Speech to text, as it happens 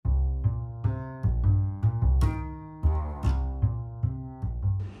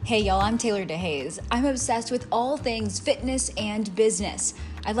Hey y'all, I'm Taylor DeHaze. I'm obsessed with all things fitness and business.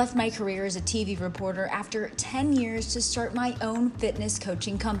 I left my career as a TV reporter after 10 years to start my own fitness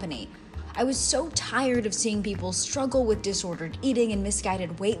coaching company. I was so tired of seeing people struggle with disordered eating and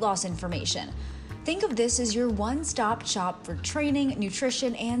misguided weight loss information. Think of this as your one-stop shop for training,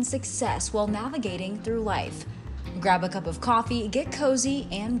 nutrition, and success while navigating through life. Grab a cup of coffee, get cozy,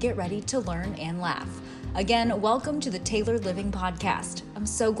 and get ready to learn and laugh. Again, welcome to the Taylor Living Podcast. I'm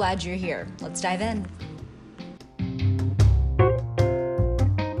so glad you're here. Let's dive in.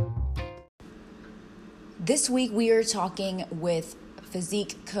 This week, we are talking with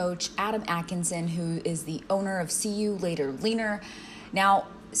physique coach Adam Atkinson, who is the owner of See You Later Leaner. Now,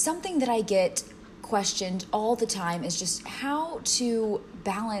 something that I get questioned all the time is just how to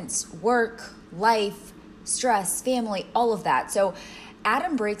balance work, life, stress, family, all of that. So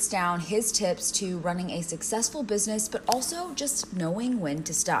Adam breaks down his tips to running a successful business, but also just knowing when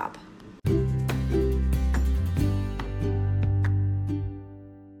to stop.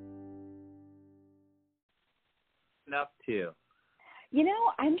 Up to?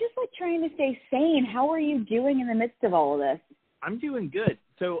 I'm just trying to stay sane. How are you doing in the midst of all of this? I'm doing good.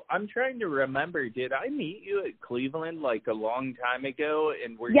 So I'm trying to remember, did I meet you at Cleveland a long time ago?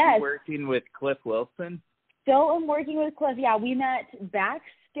 And were you working with Cliff Wilson? Still am working with Cliff. Yeah, we met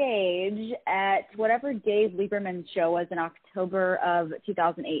backstage at whatever Dave Lieberman's show was in October of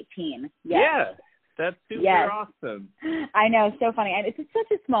 2018. Yes. Yeah, that's super awesome. I know, so funny. And it's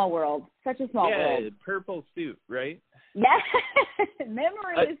such a small world. Such a small world. Yeah, purple suit, right? Yeah,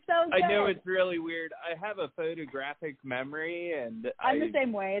 memory is so good. I know it's really weird. I have a photographic memory, and I'm the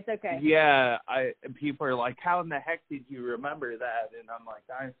same way. It's okay. Yeah, people are like, how in the heck did you remember that? And I'm like,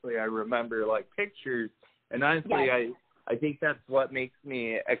 honestly, I remember pictures. And honestly, I think that's what makes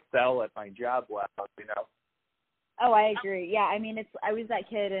me excel at my job well, Oh, I agree. Yeah, I mean, I was that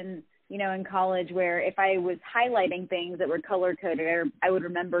kid in college where if I was highlighting things that were color-coded, I would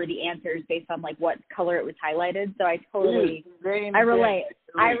remember the answers based on, what color it was highlighted. So I totally I relate.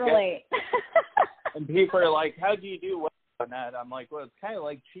 I relate. And people are like, how do you do well on that? I'm like, well, it's kind of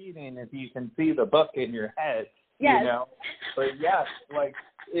like cheating if you can see the book in your head. Yes. But yes,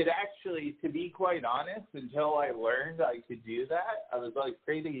 it actually, to be quite honest, until I learned I could do that, I was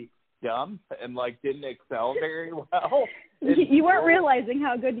pretty dumb and didn't excel very well. You weren't realizing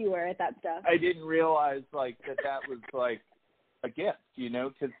how good you were at that stuff. I didn't realize that was a gift,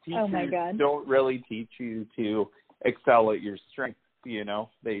 because teachers don't really teach you to excel at your strengths,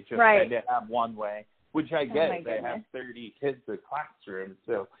 they just kind of have one way, which I get. They have 30 kids in classroom,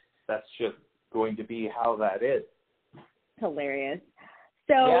 so that's just going to be how that is. Hilarious.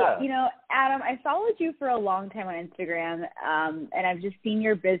 So, Adam, I followed you for a long time on Instagram, and I've just seen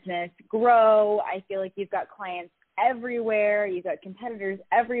your business grow. I feel like you've got clients everywhere. You've got competitors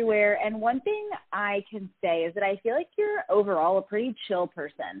everywhere. And one thing I can say is that I feel like you're overall a pretty chill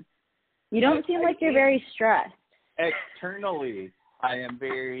person. You don't seem like you're very stressed. Externally, I am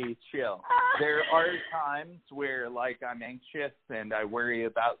very chill. There are times where I'm anxious and I worry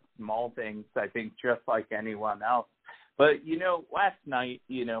about small things, I think, just like anyone else. But, last night,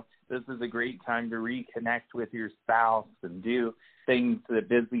 this is a great time to reconnect with your spouse and do things that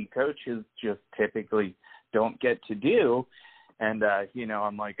busy coaches just typically don't get to do. And,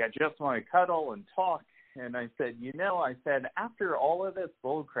 I'm like, I just want to cuddle and talk. And I said, after all of this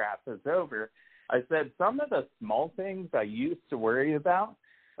bull crap is over, I said, some of the small things I used to worry about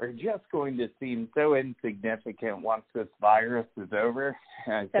are just going to seem so insignificant once this virus is over.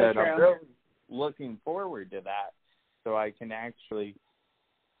 And I said, I'm really looking forward to that so I can actually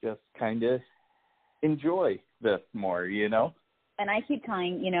just kind of enjoy this more, And I keep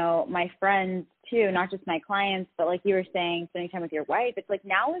telling, my friends too, not just my clients, but like you were saying, spending time with your wife, it's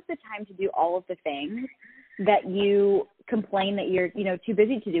now is the time to do all of the things that you complain that you're, too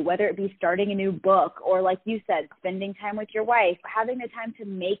busy to do, whether it be starting a new book or, like you said, spending time with your wife, having the time to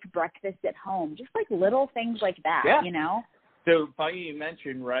make breakfast at home, just little things like that, So funny you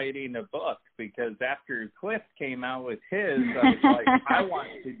mentioned writing a book, because after Cliff came out with his, I was like, I want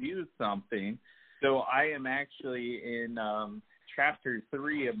to do something. So I am actually in chapter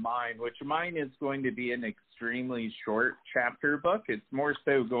 3 of mine, which mine is going to be an extremely short chapter book. It's more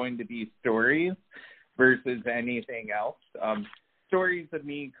so going to be stories versus anything else. Stories of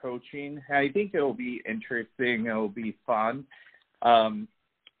me coaching. I think it'll be interesting. It'll be fun.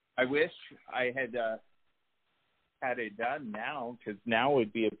 I wish I had it done now, because now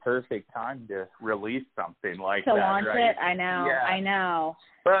would be a perfect time to release something like that. To launch it? I know. Yeah. I know.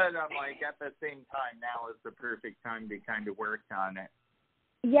 But I'm at the same time, now is the perfect time to kind of work on it.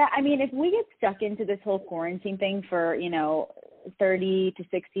 Yeah, I mean, if we get stuck into this whole quarantine thing for, 30 to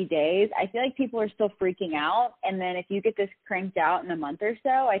 60 days, I feel like people are still freaking out. And then if you get this cranked out in a month or so,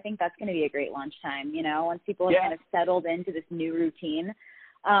 I think that's going to be a great launch time, you know, once people have kind of settled into this new routine.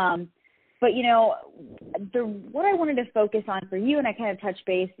 But, you know, what I wanted to focus on for you, and I kind of touched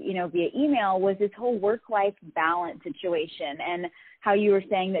base, you know, via email, was this whole work-life balance situation and how you were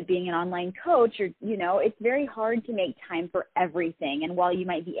saying that being an online coach, or, you know, it's very hard to make time for everything. And while you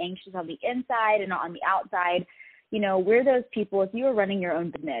might be anxious on the inside and on the outside, you know, we're those people, if you are running your own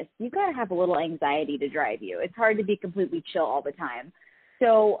business, you've got to have a little anxiety to drive you. It's hard to be completely chill all the time.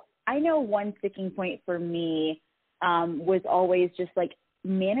 So I know one sticking point for me was always just like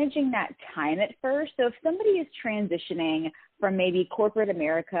managing that time at first. So if somebody is transitioning from maybe corporate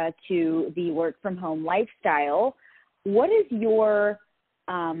America to the work from home lifestyle, what is your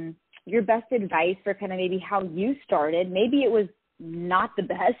best advice for kind of maybe how you started? Maybe it was not the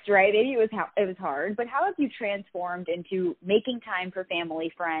best, right? Maybe it was hard, but how have you transformed into making time for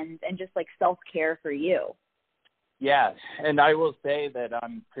family, friends, and just like self-care for you? Yeah, and I will say that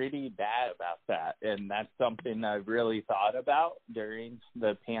I'm pretty bad about that, and that's something I've really thought about during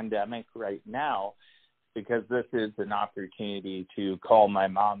the pandemic right now, because this is an opportunity to call my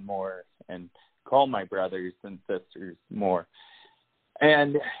mom more and call my brothers and sisters more.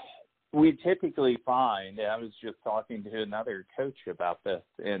 And we typically find, and I was just talking to another coach about this,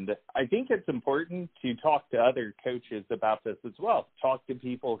 and I think it's important to talk to other coaches about this as well. Talk to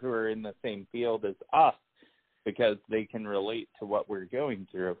people who are in the same field as us, because they can relate to what we're going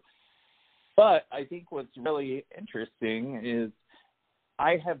through. But I think what's really interesting is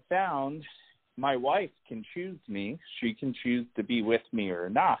I have found my wife can choose me. She can choose to be with me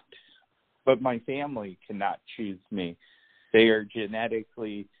or not, but my family cannot choose me. They are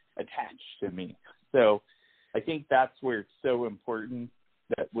genetically attached to me. So I think that's where it's so important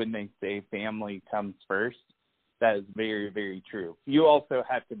that when they say family comes first, that is very, very true. You also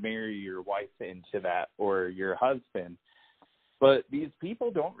have to marry your wife into that, or your husband. But these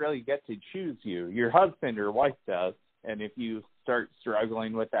people don't really get to choose you. Your husband or wife does. And if you start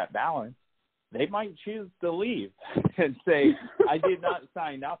struggling with that balance, they might choose to leave and say, I did not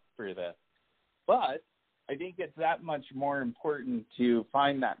sign up for this. But I think it's that much more important to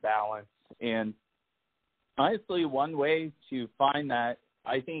find that balance. And honestly, one way to find that,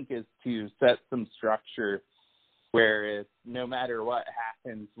 I think, is to set some structure where it's no matter what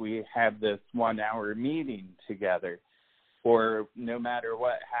happens, we have this 1 hour meeting together. Or no matter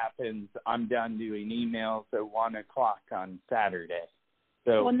what happens, I'm done doing emails at 1 o'clock on Saturday.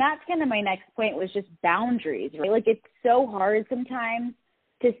 So, well, and that's kind of my next point, was just boundaries, right? Like, it's so hard sometimes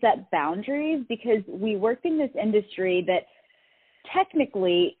to set boundaries because we work in this industry that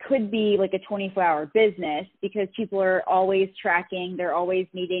technically could be like a 24-hour business, because people are always tracking, they're always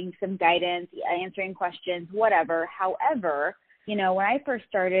needing some guidance, answering questions, whatever. However, you know, when I first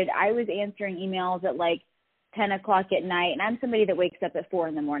started, I was answering emails at like 10 o'clock at night, and I'm somebody that wakes up at 4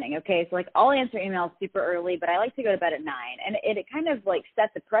 in the morning. Okay. So like, I'll answer emails super early, but I like to go to bed at 9. And it kind of like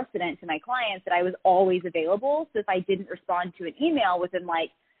set the precedent to my clients that I was always available. So if I didn't respond to an email within like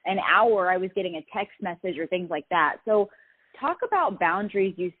an hour, I was getting a text message or things like that. So talk about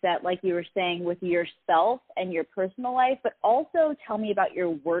boundaries you set, like you were saying, with yourself and your personal life, but also tell me about your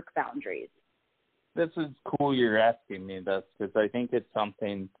work boundaries. This is cool you're asking me this, because I think it's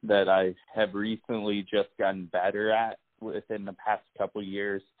something that I have recently just gotten better at within the past couple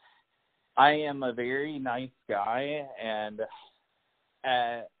years. I am a very nice guy, and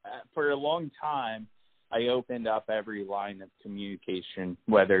for a long time, I opened up every line of communication,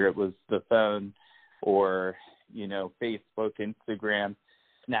 whether it was the phone or, you know, Facebook, Instagram,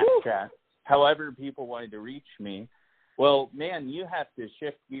 Snapchat, however people wanted to reach me. Well, man, you have to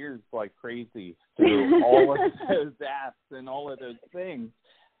shift gears like crazy through all of those apps and all of those things.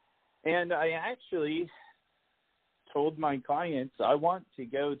 And I actually told my clients I want to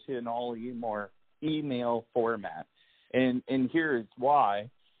go to an all email format. And here's why.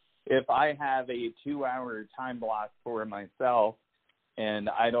 If I have a 2-hour time block for myself and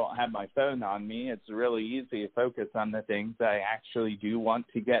I don't have my phone on me, it's really easy to focus on the things I actually do want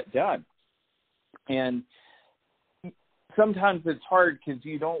to get done. And sometimes it's hard because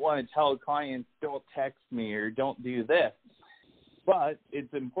you don't want to tell clients, don't text me or don't do this. But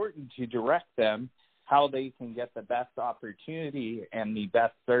it's important to direct them how they can get the best opportunity and the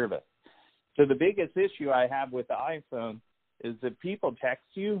best service. So the biggest issue I have with the iPhone is that people text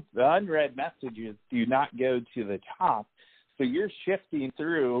you, the unread messages do not go to the top. So you're shifting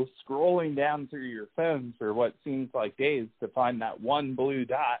through, scrolling down through your phone for what seems like days to find that one blue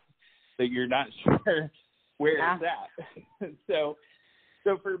dot that you're not sure where it's at. So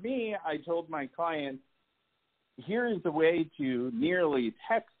for me, I told my clients, here's a way to nearly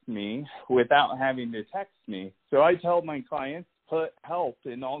text me without having to text me. So I tell my clients, put help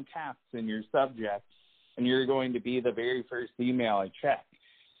in all caps in your subject, and you're going to be the very first email I check.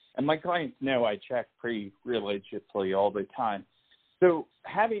 And my clients know I check pretty religiously all the time. So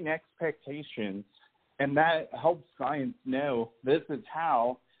having expectations, and that helps clients know this is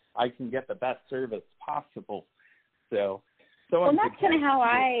how I can get the best service possible. So that's kind of how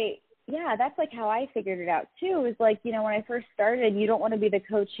that's like how I figured it out too. Is like, when I first started, you don't want to be the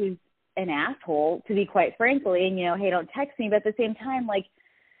coach who's an asshole, to be quite frankly, and hey, don't text me. But at the same time, like,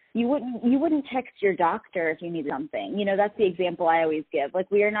 you wouldn't text your doctor if you needed something. That's the example I always give. Like,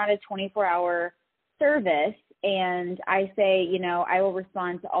 we are not a 24-hour service, and I say, I will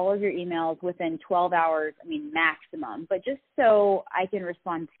respond to all of your emails within 12 hours, maximum. But just so I can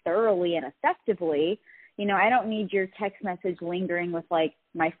respond thoroughly and effectively, I don't need your text message lingering with, like,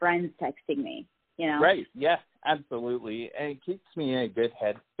 my friends texting me, Right. Yeah, absolutely. And it keeps me in a good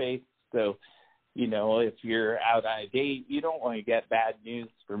headspace. So, if you're out on a date, you don't want to get bad news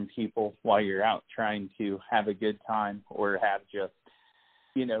from people while you're out trying to have a good time, or have just,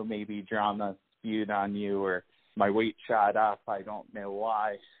 maybe drama spewed on you, or my weight shot up, I don't know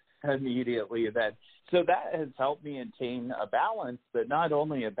why, immediately then. So that has helped me attain a balance, but not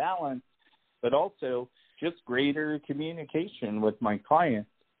only a balance, but also just greater communication with my clients.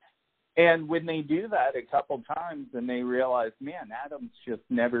 And when they do that a couple times and they realize, man, Adam's just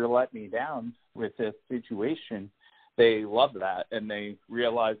never let me down with this situation, they love that, and they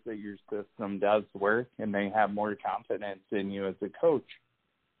realize that your system does work, and they have more confidence in you as a coach.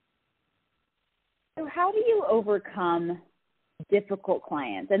 So how do you overcome difficult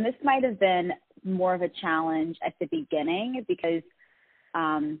clients? And this might have been more of a challenge at the beginning because,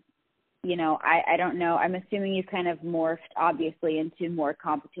 I don't know. I'm assuming you kind of morphed, obviously, into more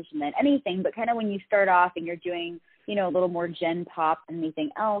competition than anything. But kind of when you start off and you're doing, a little more gen pop than anything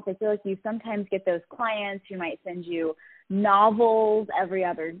else, I feel like you sometimes get those clients who might send you novels every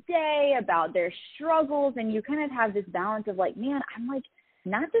other day about their struggles. And you kind of have this balance of like, man, I'm like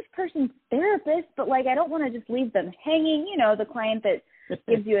not this person's therapist, but like I don't want to just leave them hanging. The client that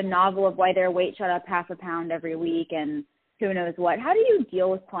gives you a novel of why their weight shot up 0.5 pound every week and who knows what. How do you deal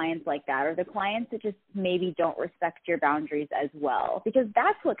with clients like that, or the clients that just maybe don't respect your boundaries as well? Because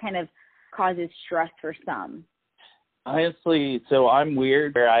that's what kind of causes stress for some. Honestly, so I'm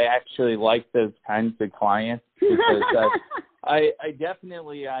weird. I actually like those kinds of clients because I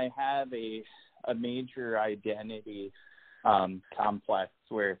definitely have a major identity complex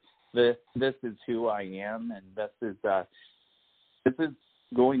where this is who I am, and this is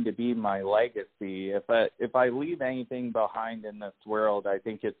going to be my legacy. If I leave anything behind in this world, I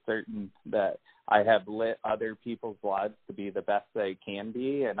think it's certain that I have lit other people's lives to be the best they can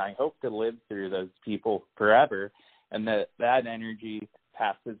be, and I hope to live through those people forever, and that energy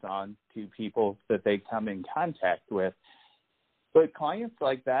passes on to people that they come in contact with. But clients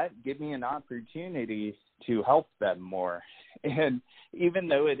like that give me an opportunity to help them more. And even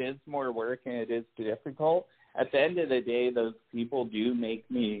though it is more work and it is difficult, at the end of the day, those people do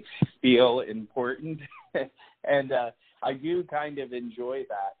make me feel important. And I do kind of enjoy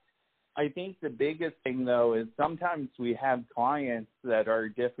that. I think the biggest thing, though, is sometimes we have clients that are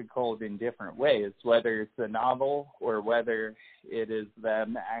difficult in different ways, whether it's a novel or whether it is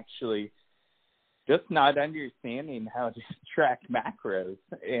them actually just not understanding how to track macros.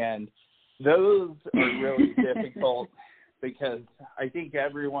 And those are really difficult because I think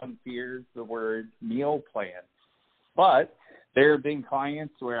everyone fears the word meal plan. But there have been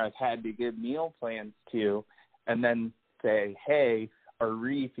clients where I've had to give meal plans to and then say, hey, our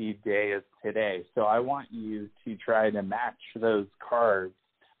refeed day is today, so I want you to try to match those carbs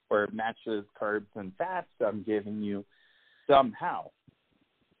or match those carbs and fats I'm giving you somehow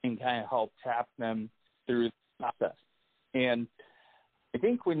and kind of help tap them through the process. And I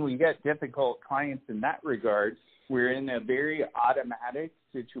think when we get difficult clients in that regard, we're in a very automatic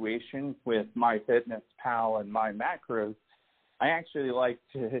situation with MyFitnessPal and My Macros. I actually like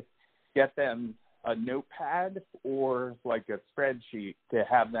to get them a notepad or like a spreadsheet to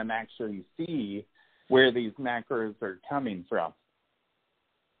have them actually see where these macros are coming from.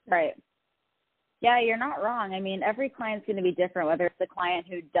 Right. Yeah, you're not wrong. I mean, every client's going to be different, whether it's a client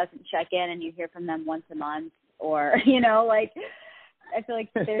who doesn't check in and you hear from them once a month or, I feel like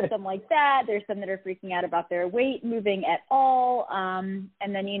there's some like that. There's some that are freaking out about their weight moving at all.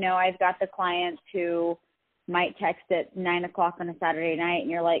 And then, I've got the clients who might text at 9:00 on a Saturday night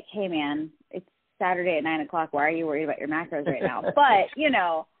and you're like, hey, man, it's Saturday at 9:00. Why are you worried about your macros right now? But,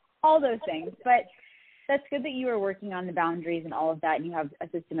 all those things. But that's good that you are working on the boundaries and all of that and you have a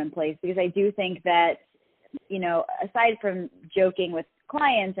system in place, because I do think that aside from joking with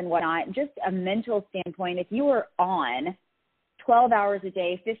clients and whatnot, just a mental standpoint, if you were on 12 hours a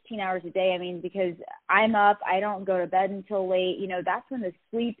day, 15 hours a day, I mean, because I'm up, I don't go to bed until late, that's when the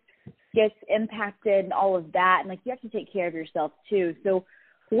sleep gets impacted and all of that. And like, you have to take care of yourself too. So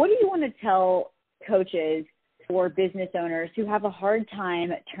what do you want to tell coaches or business owners who have a hard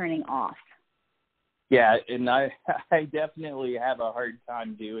time turning off? Yeah, and I definitely have a hard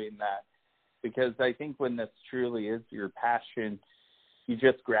time doing that, because I think when this truly is your passion, you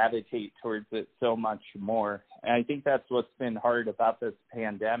just gravitate towards it so much more. And I think that's what's been hard about this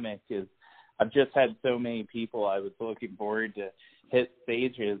pandemic is I've just had so many people I was looking forward to hit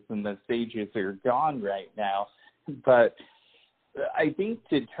stages, and the stages are gone right now. But I think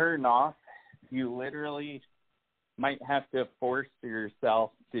to turn off, you literally might have to force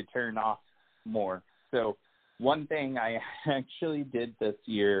yourself to turn off more. So one thing I actually did this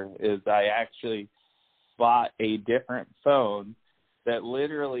year is I actually bought a different phone that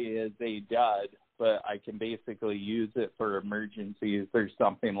literally is a dud, but I can basically use it for emergencies or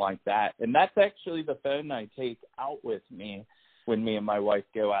something like that. And that's actually the phone I take out with me when me and my wife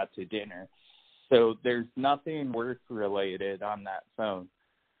go out to dinner. So there's nothing work related on that phone.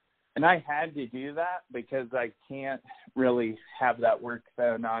 And I had to do that because I can't really have that work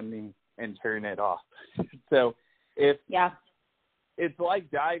phone on me and turn it off. So it's like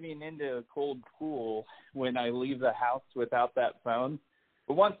diving into a cold pool when I leave the house without that phone.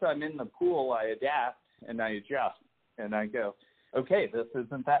 But once I'm in the pool, I adapt and I adjust and I go, okay, this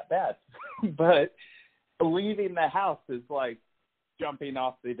isn't that bad. But leaving the house is like jumping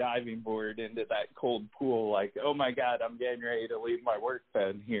off the diving board into that cold pool, like, oh my God, I'm getting ready to leave my work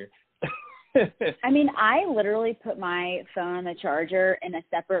phone here. I mean, I literally put my phone on the charger in a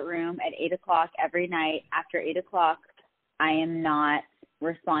separate room at 8 o'clock every night. After 8 o'clock, I am not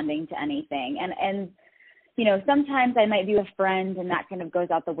responding to anything. And sometimes I might be with friends and that kind of goes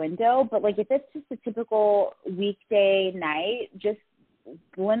out the window. But, like, if it's just a typical weekday night, just,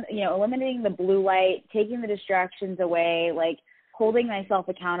 eliminating the blue light, taking the distractions away, like, holding myself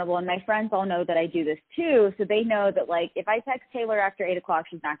accountable. And my friends all know that I do this too. So they know that, like, if I text Taylor after 8 o'clock,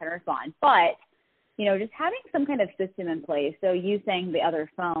 she's not going to respond. But, just having some kind of system in place. So you saying the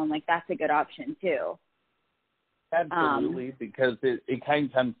other phone, like, that's a good option too. Absolutely, because it kind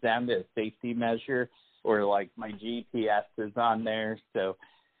of comes down to a safety measure, or like my GPS is on there. So,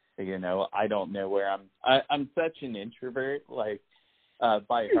 I don't know where I'm such an introvert, like,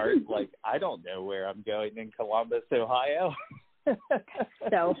 by heart. Like, I don't know where I'm going in Columbus, Ohio.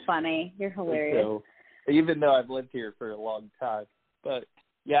 So funny. You're hilarious. So, even though I've lived here for a long time, but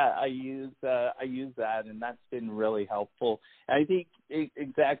yeah, I use that, and that's been really helpful. And I think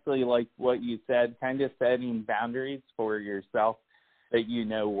exactly like what you said, kind of setting boundaries for yourself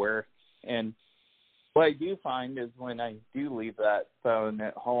that work. And what I do find is when I do leave that phone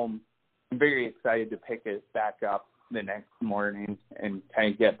at home, I'm very excited to pick it back up the next morning and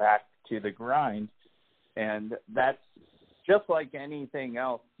kind of get back to the grind. And that's just like anything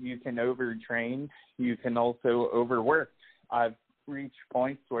else. You can overtrain. You can also overwork. I've reached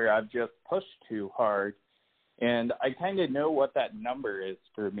points where I've just pushed too hard, and I kind of know what that number is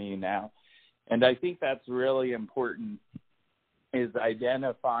for me now. And I think that's really important, is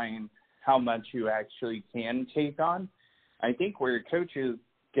identifying how much you actually can take on. I think where coaches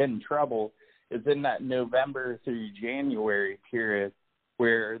get in trouble is in that November through January period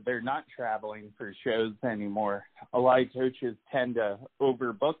where they're not traveling for shows anymore. A lot of coaches tend to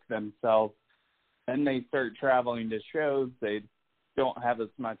overbook themselves, and they start traveling to shows. They don't have as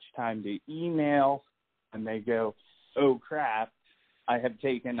much time to email, and they go, oh, crap, I have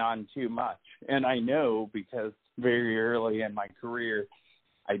taken on too much. And I know because very early in my career,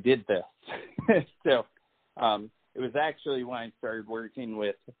 I did this. So it was actually when I started working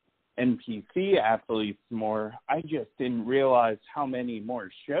with NPC athletes more, I just didn't realize how many more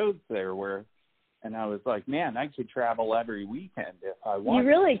shows there were. And I was like, man, I could travel every weekend if I wanted to. You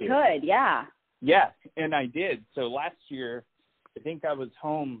really could, yeah. Yeah, and I did. So last year, I think I was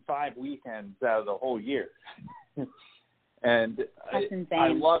home 5 weekends out of the whole year. And That's insane. I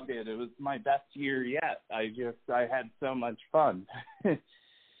loved it. It was my best year yet. I had so much fun.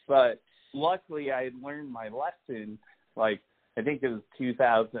 But luckily I had learned my lesson, like, I think it was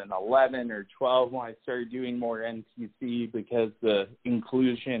 2011 or 12 when I started doing more NPC because the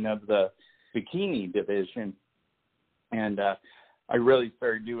inclusion of the bikini division. And I really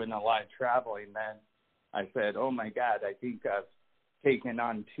started doing a lot of traveling then. I said, oh, my God, I think I've taken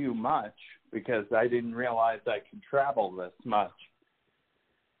on too much because I didn't realize I could travel this much.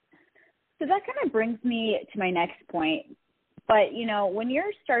 So that kind of brings me to my next point. But, when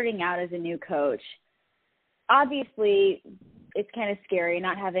you're starting out as a new coach, obviously it's kind of scary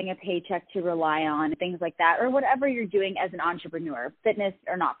not having a paycheck to rely on, things like that, or whatever you're doing as an entrepreneur, fitness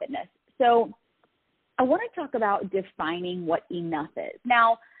or not fitness. So I want to talk about defining what enough is.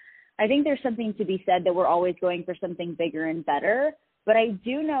 Now, I think there's something to be said that we're always going for something bigger and better, but I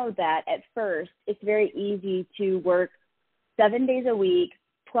do know that at first it's very easy to work 7 days a week,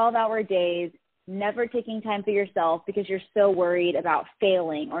 12-hour days, never taking time for yourself because you're so worried about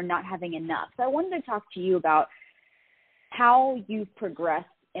failing or not having enough. So I wanted to talk to you about how you've progressed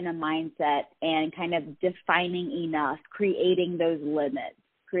in a mindset and kind of defining enough, creating those limits,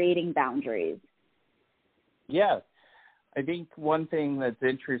 creating boundaries. Yeah. I think one thing that's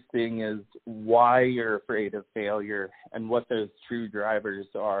interesting is why you're afraid of failure and what those true drivers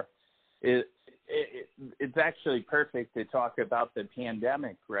are. It's actually perfect to talk about the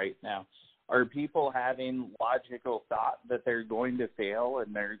pandemic right now. Are people having logical thought that they're going to fail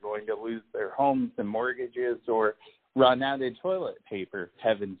and they're going to lose their homes and mortgages or run out of toilet paper,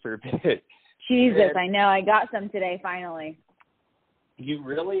 heaven forbid? Jesus, I know. I got some today, finally. You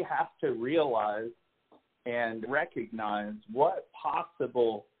really have to realize and recognize what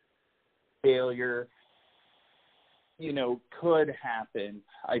possible failure, could happen.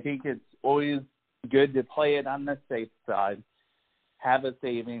 I think it's always good to play it on the safe side, have a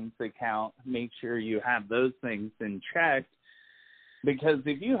savings account, make sure you have those things in check, because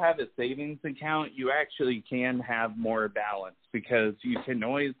if you have a savings account, you actually can have more balance because you can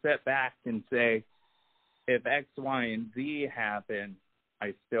always step back and say, if X, Y, and Z happen,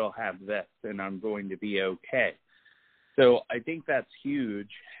 I still have this and I'm going to be okay. So I think that's huge.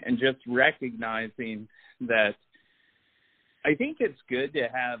 And just recognizing that I think it's good to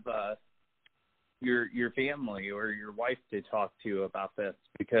have your family or your wife to talk to about this,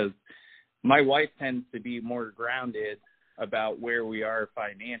 because my wife tends to be more grounded about where we are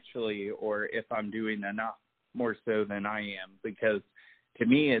financially or if I'm doing enough more so than I am, because to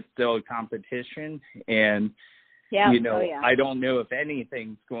me it's still a competition and I don't know if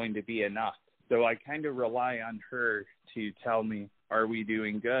anything's going to be enough. So I kind of rely on her to tell me, are we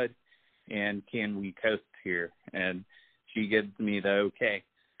doing good and can we coast here? And she gives me the okay.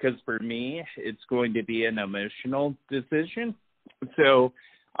 Because for me, it's going to be an emotional decision. So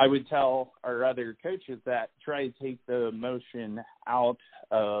I would tell our other coaches that try to take the emotion out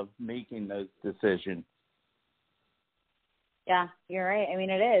of making those decisions. Yeah, you're right. I mean,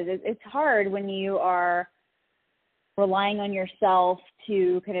 it is. It's hard when you are relying on yourself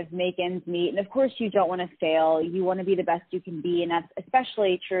to kind of make ends meet. And of course you don't want to fail. You want to be the best you can be. And that's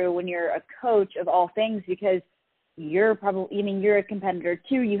especially true when you're a coach of all things, because you're a competitor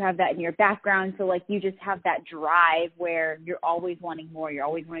too. You have that in your background. So like you just have that drive where you're always wanting more. You're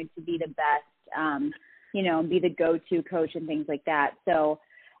always wanting to be the best, and be the go-to coach and things like that. So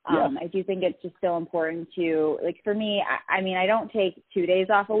I do think it's just so important to, like, for me, I don't take 2 days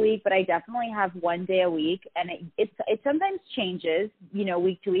off a week, but I definitely have 1 day a week. And it sometimes changes,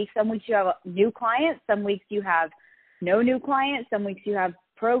 week to week. Some weeks you have new clients. Some weeks you have no new clients. Some weeks you have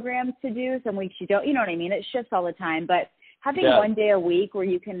programs to do. Some weeks you don't, you know what I mean? It shifts all the time. But having 1 day a week where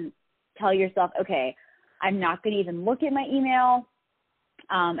you can tell yourself, okay, I'm not going to even look at my email.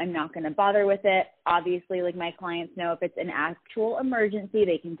 I'm not going to bother with it. Obviously, like my clients know if it's an actual emergency,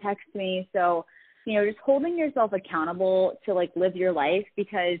 they can text me. So, just holding yourself accountable to like live your life,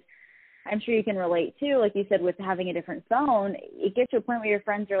 because I'm sure you can relate too. Like you said, with having a different phone, it gets to a point where your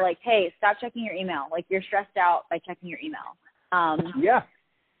friends are like, hey, stop checking your email. Like you're stressed out by checking your email.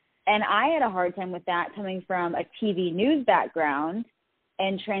 And I had a hard time with that coming from a TV news background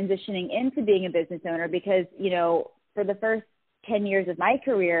and transitioning into being a business owner, because, for the first 10 years of my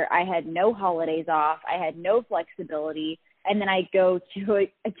career, I had no holidays off. I had no flexibility. And then I go to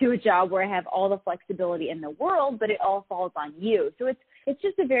a job where I have all the flexibility in the world, but it all falls on you. So it's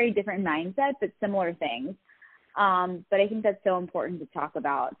just a very different mindset, but similar things. But I think that's so important to talk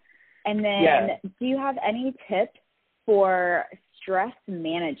about. And then do you have any tips for stress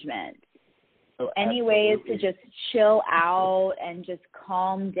management? Any ways to just chill out and just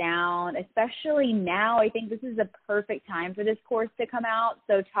calm down, especially now? I think this is a perfect time for this course to come out.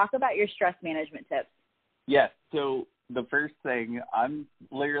 So talk about your stress management tips. Yes. So the first thing, I'm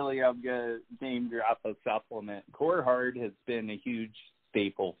going to name drop a supplement. Core Hard has been a huge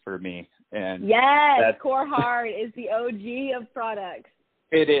staple for me. And yes, Core Hard is the OG of products.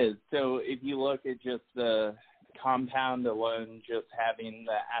 It is. So if you look at just the compound alone, just having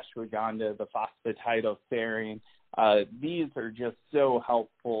the ashwagandha, the phosphatidylserine, these are just so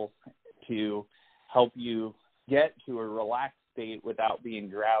helpful to help you get to a relaxed state without being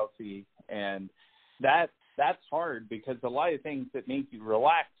drowsy. And that's hard, because a lot of things that make you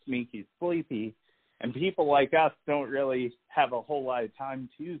relax make you sleepy, And people like us don't really have a whole lot of time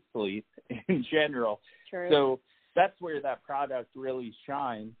to sleep in general. True. So that's where that product really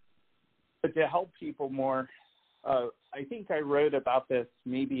shines. But to help people more, I think I wrote about this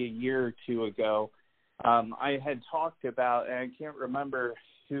maybe a year or two ago. I had talked about, and I can't remember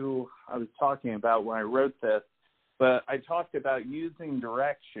who I was talking about when I wrote this, but I talked about using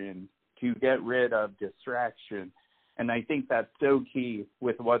direction to get rid of distraction. And I think that's so key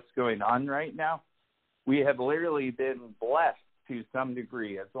with what's going on right now. We have literally been blessed to some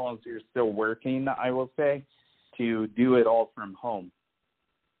degree, as long as you're still working, I will say, to do it all from home.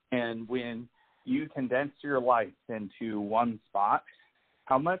 And when you condense your life into one spot,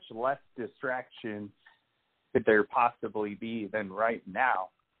 how much less distraction could there possibly be than right now?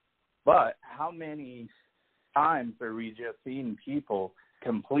 But how many times are we just seeing people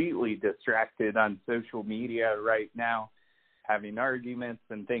completely distracted on social media right now, having arguments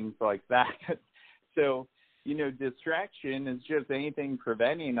and things like that? So, distraction is just anything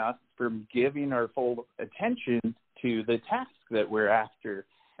preventing us from giving our full attention to the task that we're after.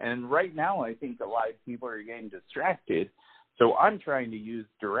 And right now, I think a lot of people are getting distracted. So I'm trying to use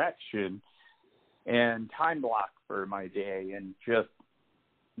direction and time block for my day. And just,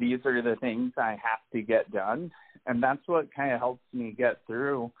 these are the things I have to get done. And that's what kind of helps me get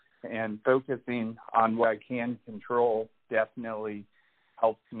through. And focusing on what I can control definitely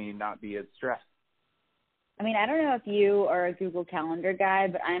helps me not be as stressed. I mean, I don't know if you are a Google Calendar guy,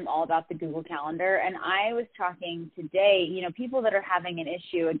 but I'm all about the Google Calendar. And I was talking today, people that are having an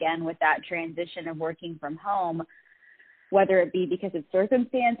issue, again, with that transition of working from home, whether it be because of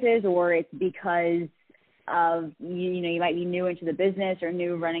circumstances or it's because of, you might be new into the business or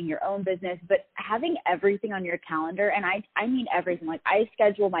new running your own business, but having everything on your calendar, and I mean everything. Like, I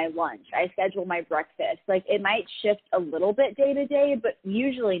schedule my lunch, I schedule my breakfast. Like, it might shift a little bit day to day, but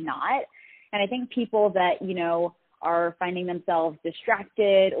usually not. And I think people that, are finding themselves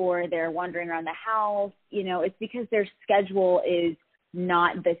distracted or they're wandering around the house, it's because their schedule is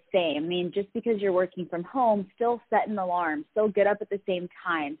not the same. I mean, just because you're working from home, still set an alarm, still get up at the same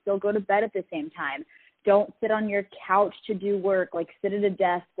time, still go to bed at the same time. Don't sit on your couch to do work, like sit at a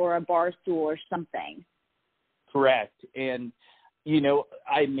desk or a bar stool or something. Correct. And,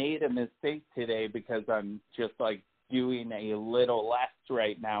 I made a mistake today because I'm just doing a little less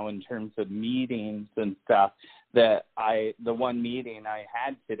right now in terms of meetings and stuff. The one meeting I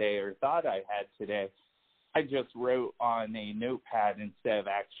had today, or thought I had today, I just wrote on a notepad instead of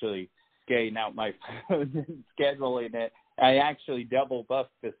actually getting out my phone and scheduling it. I actually double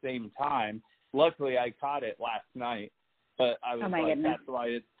booked the same time. Luckily, I caught it last night, but I was that's why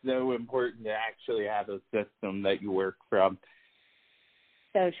it's so important to actually have a system that you work from.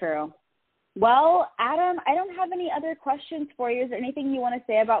 So true. Well, Adam, I don't have any other questions for you. Is there anything you want to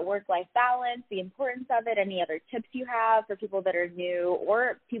say about work-life balance, the importance of it, any other tips you have for people that are new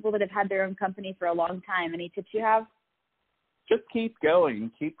or people that have had their own company for a long time? Any tips you have? Just keep going,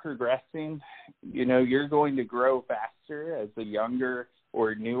 keep progressing. You're going to grow faster as a younger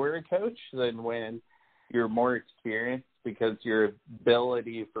or newer coach than when you're more experienced, because your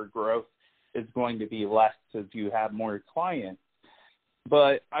ability for growth is going to be less as you have more clients.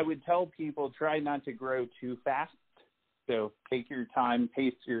 But I would tell people, try not to grow too fast. So take your time,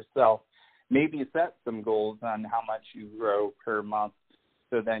 pace yourself, maybe set some goals on how much you grow per month,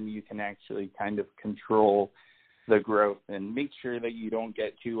 so then you can actually kind of control the growth, and make sure that you don't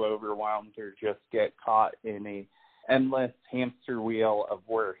get too overwhelmed or just get caught in a endless hamster wheel of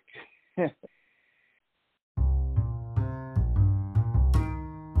work.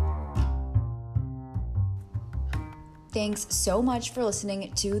 Thanks so much for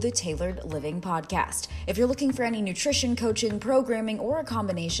listening to the Tailored Living Podcast. If you're looking for any nutrition, coaching, programming, or a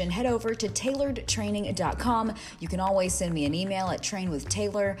combination, head over to tailoredtraining.com. You can always send me an email at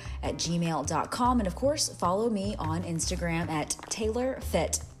trainwithtaylor@gmail.com. And of course, follow me on Instagram at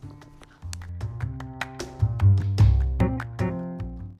TaylorFit.